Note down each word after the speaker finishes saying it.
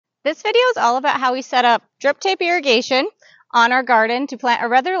This video is all about how we set up drip tape irrigation on our garden to plant a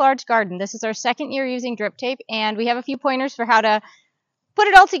rather large garden. This is our second year using drip tape, and we have a few pointers for how to put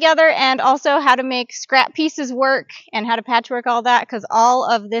it all together and also how to make scrap pieces work and how to patchwork all that, because all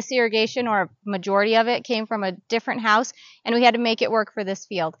of this irrigation, or a majority of it, came from a different house and we had to make it work for this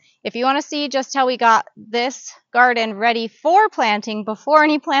field. If you want to see just how we got this garden ready for planting before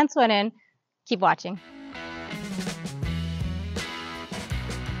any plants went in, keep watching.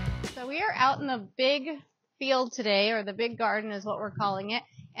 So we are out in the big field today, or the big garden is what we're calling it,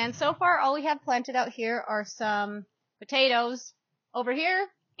 and so far all we have planted out here are some potatoes over here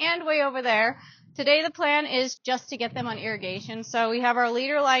and way over there. Today the plan is just to get them on irrigation. So we have our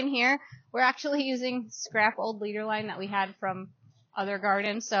leader line here. We're actually using scrap old leader line that we had from other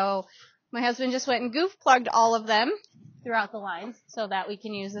gardens. So my husband just went and goof plugged all of them throughout the lines so that we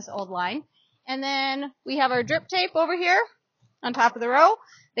can use this old line. And then we have our drip tape over here on top of the row.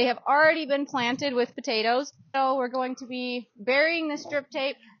 They have already been planted with potatoes. So we're going to be burying this drip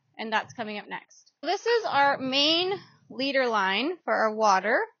tape, and that's coming up next. This is our main leader line for our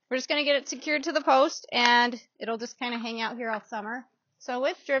water. We're just going to get it secured to the post, and it'll just kind of hang out here all summer. So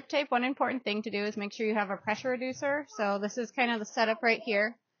with drip tape, one important thing to do is make sure you have a pressure reducer. So this is kind of the setup right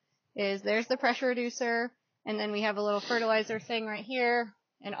here. There's the pressure reducer, and then we have a little fertilizer thing right here,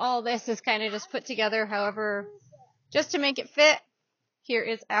 and all this is kind of just put together however, just to make it fit. Here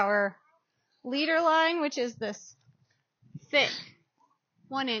is our leader line, which is this thick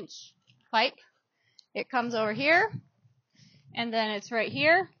 1-inch pipe. It comes over here, and then it's right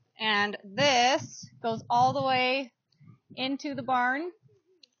here, and this goes all the way into the barn,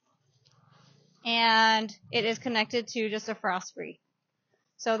 and it is connected to just a frost free.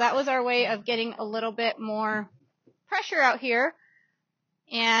 So that was our way of getting a little bit more pressure out here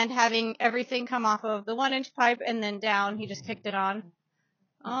and having everything come off of the 1-inch pipe and then down. He just kicked it on.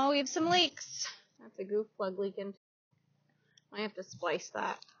 Oh, we have some leaks. That's a goof plug leaking. I have to splice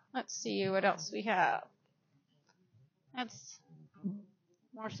that. Let's see what else we have. That's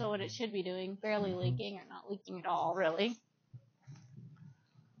more so what it should be doing. Barely leaking, or not leaking at all, really.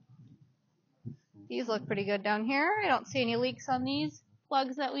 These look pretty good down here. I don't see any leaks on these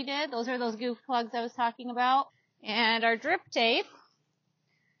plugs that we did. Those are those goof plugs I was talking about. And our drip tape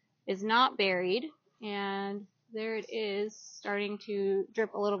is not buried. And there it is, starting to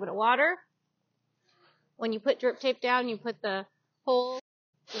drip a little bit of water. When you put drip tape down, you put the hole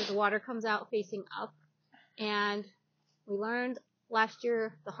where the water comes out facing up. And we learned last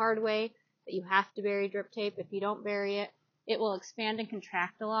year the hard way that you have to bury drip tape. If you don't bury it, it will expand and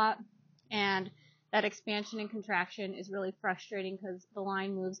contract a lot. And that expansion and contraction is really frustrating because the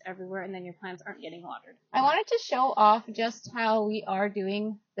line moves everywhere and then your plants aren't getting watered. I wanted to show off just how we are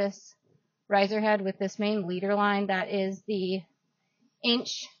doing this riser head with this main leader line. That is the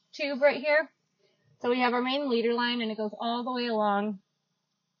inch tube right here. So we have our main leader line, and it goes all the way along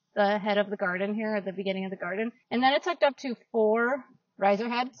the head of the garden here at the beginning of the garden. And then it's hooked up to 4 riser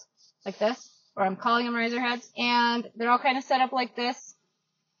heads like this, or I'm calling them riser heads. And they're all kind of set up like this.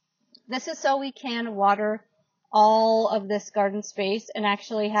 This is so we can water all of this garden space and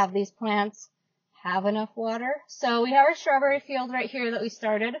actually have these plants have enough water. So we have our strawberry field right here that we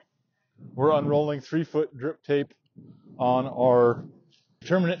started. We're unrolling 3-foot drip tape on our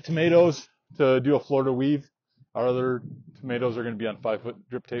determinate tomatoes to do a Florida weave. Our other tomatoes are going to be on 5-foot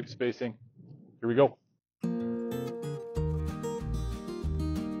drip tape spacing. Here we go.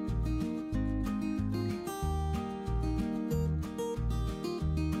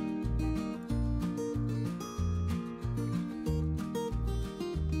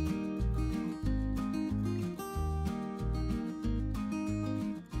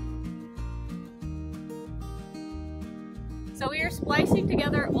 So we are splicing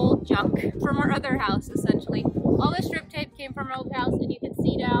together old junk from our other house, essentially. All this drip tape came from our old house, and you can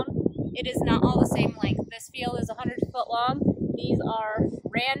see down, it is not all the same length. This field is 100 foot long. These are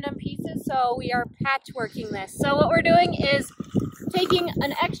random pieces, so we are patchworking this. So what we're doing is taking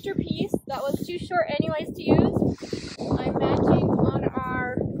an extra piece that was too short anyways to use. I'm matching on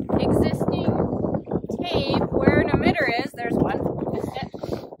our existing tape where an emitter is. There's one.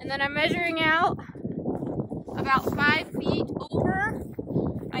 And then I'm measuring out about 5 feet over.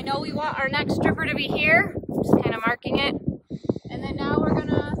 I know we want our next stripper to be here. Just kind of marking it. And then now we're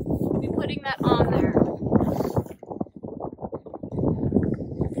gonna be putting that on there.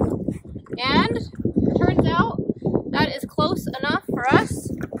 And it turns out that is close enough for us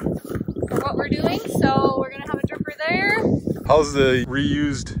for what we're doing. So we're gonna have a dripper there. How's the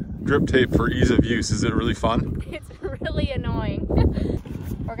reused drip tape for ease of use? Is it really fun? It's really annoying.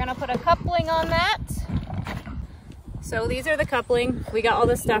 We're gonna put a coupling on that So these are the coupling. We got all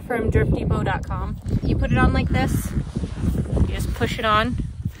this stuff from dripdepot.com. You put it on like this. You just push it on.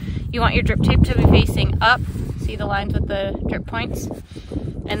 You want your drip tape to be facing up. See the lines with the drip points?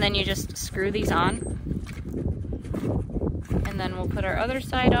 And then you just screw these on. And then we'll put our other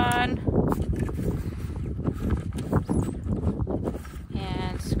side on.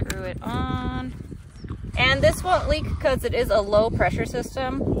 And screw it on. And this won't leak because it is a low pressure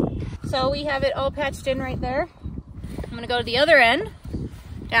system. So we have it all patched in right there. I'm gonna go to the other end,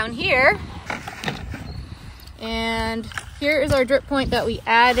 down here. And here is our drip point that we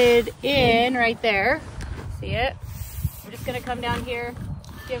added in right there. See it? We're just gonna come down here,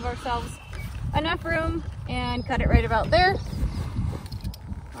 give ourselves enough room and cut it right about there.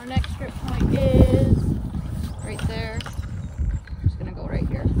 Our next drip point is right there. I'm just gonna go right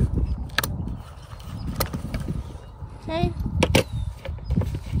here. Okay.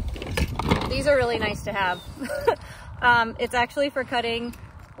 These are really nice to have. It's actually for cutting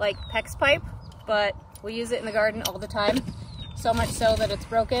like PEX pipe, but we use it in the garden all the time. So much so that it's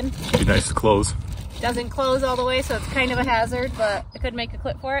broken. Be nice to close. Doesn't close all the way, so it's kind of a hazard, but I could make a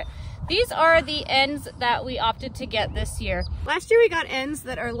clip for it. These are the ends that we opted to get this year. Last year we got ends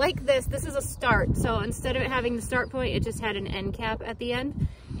that are like this. This is a start, so instead of it having the start point, it just had an end cap at the end.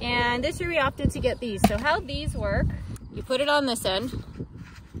 And this year we opted to get these. So how these work, you put it on this end,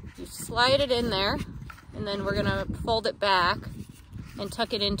 you slide it in there, and then we're gonna fold it back and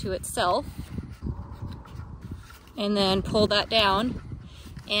tuck it into itself. And then pull that down.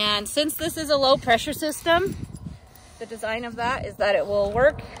 And since this is a low pressure system, the design of that is that it will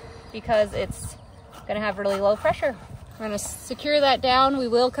work because it's gonna have really low pressure. We're gonna secure that down. We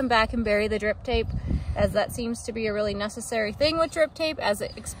will come back and bury the drip tape, as that seems to be a really necessary thing with drip tape as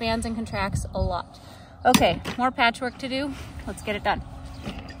it expands and contracts a lot. Okay, more patchwork to do. Let's get it done.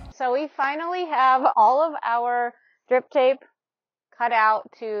 So we finally have all of our drip tape cut out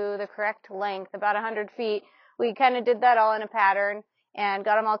to the correct length, about 100 feet. We kind of did that all in a pattern and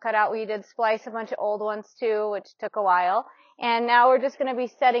got them all cut out. We did splice a bunch of old ones too, which took a while. And now we're just going to be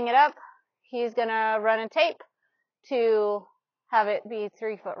setting it up. He's going to run a tape to have it be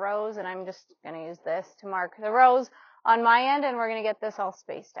 3-foot rows, and I'm just going to use this to mark the rows on my end, and we're going to get this all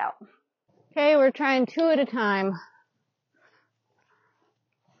spaced out. Okay, we're trying 2 at a time.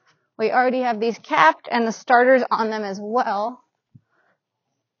 We already have these capped and the starters on them as well.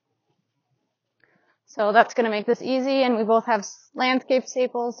 So that's going to make this easy, and we both have landscape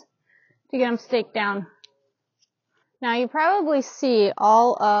staples to get them staked down. Now you probably see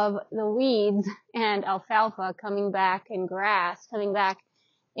all of the weeds and alfalfa coming back and grass coming back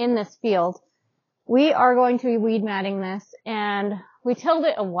in this field. We are going to be weed matting this, and we tilled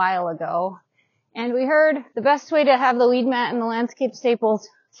it a while ago, and we heard the best way to have the weed mat and the landscape staples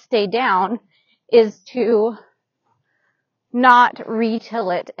stay down is to not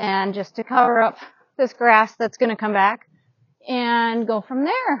re-till it and just to cover up this grass that's going to come back and go from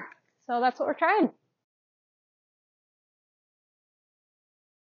there. So that's what we're trying.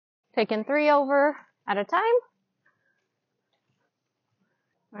 Taking 3 over at a time.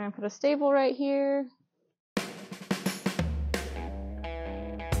 We're going to put a staple right here.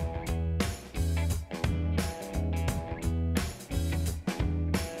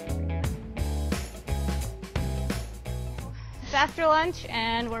 It's after lunch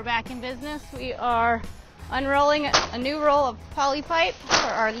and we're back in business. We are unrolling a new roll of poly pipe for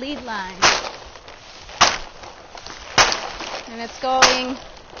our lead line. And it's going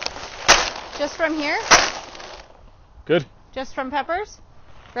just from here. Good. Just from peppers,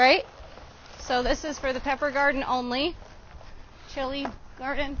 right? So this is for the pepper garden only. Chili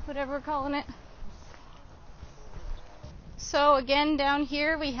garden, whatever we're calling it. So again, down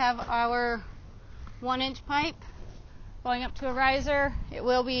here we have our 1-inch pipe going up to a riser. It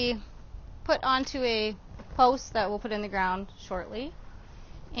will be put onto a post that we'll put in the ground shortly.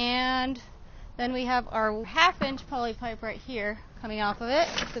 And then we have our 1/2-inch poly pipe right here coming off of it.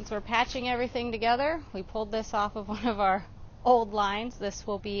 Since we're patching everything together, we pulled this off of one of our old lines. This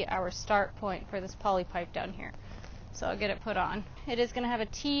will be our start point for this poly pipe down here. So I'll get it put on. It is going to have a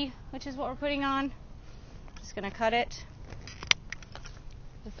T, which is what we're putting on. Just going to cut it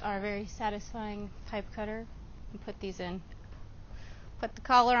with our very satisfying pipe cutter and put these in. Put the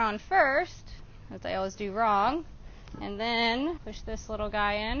collar on first, as I always do wrong, and then push this little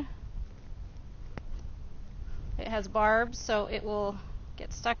guy in. It has barbs, so it will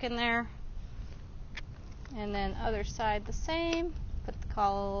get stuck in there. And then other side the same. Put the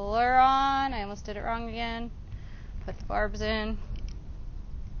collar on. I almost did it wrong again. Put the barbs in.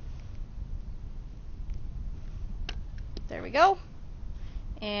 There we go.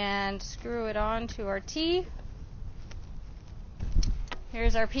 And screw it on to our T.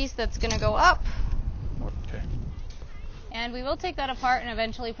 Here's our piece that's going to go up. Okay. And we will take that apart and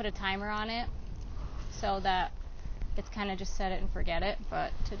eventually put a timer on it so that it's kind of just set it and forget it.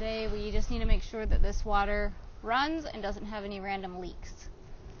 But today we just need to make sure that this water runs and doesn't have any random leaks.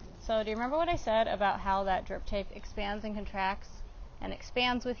 So do you remember what I said about how that drip tape expands and contracts and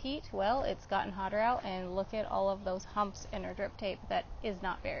expands with heat? Well, it's gotten hotter out, and look at all of those humps in our drip tape that is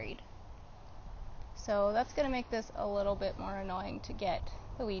not buried. So that's going to make this a little bit more annoying to get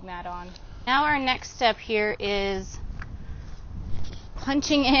the weed mat on. Now our next step here is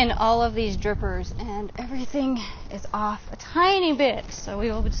punching in all of these drippers, and everything is off a tiny bit, so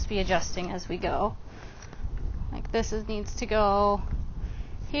we will just be adjusting as we go. Like this needs to go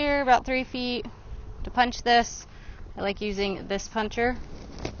here about 3 feet to punch this. I like using this puncher.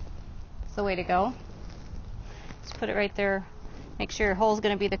 It's the way to go. Just put it right there. Make sure your hole is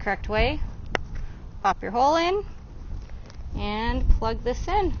going to be the correct way. Pop your hole in and plug this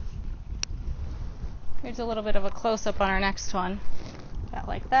in. Here's a little bit of a close-up on our next one. Got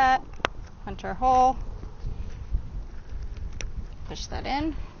like that. Punch our hole. Push that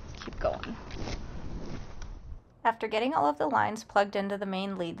in. Keep going. After getting all of the lines plugged into the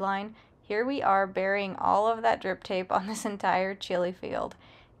main lead line, here we are burying all of that drip tape on this entire chili field.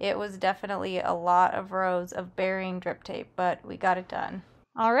 It was definitely a lot of rows of burying drip tape, but we got it done.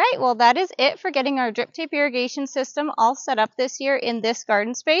 All right, well that is it for getting our drip tape irrigation system all set up this year in this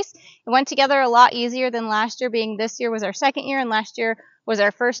garden space. It went together a lot easier than last year, being this year was our second year and last year was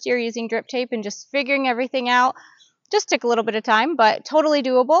our first year using drip tape, and just figuring everything out just took a little bit of time, but totally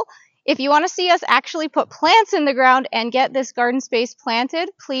doable. If you want to see us actually put plants in the ground and get this garden space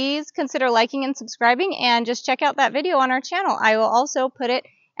planted, please consider liking and subscribing, and just check out that video on our channel. I will also put it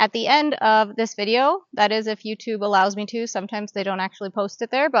at the end of this video. That is if YouTube allows me to. Sometimes they don't actually post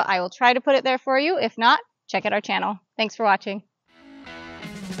it there, but I will try to put it there for you. If not, check out our channel. Thanks for watching.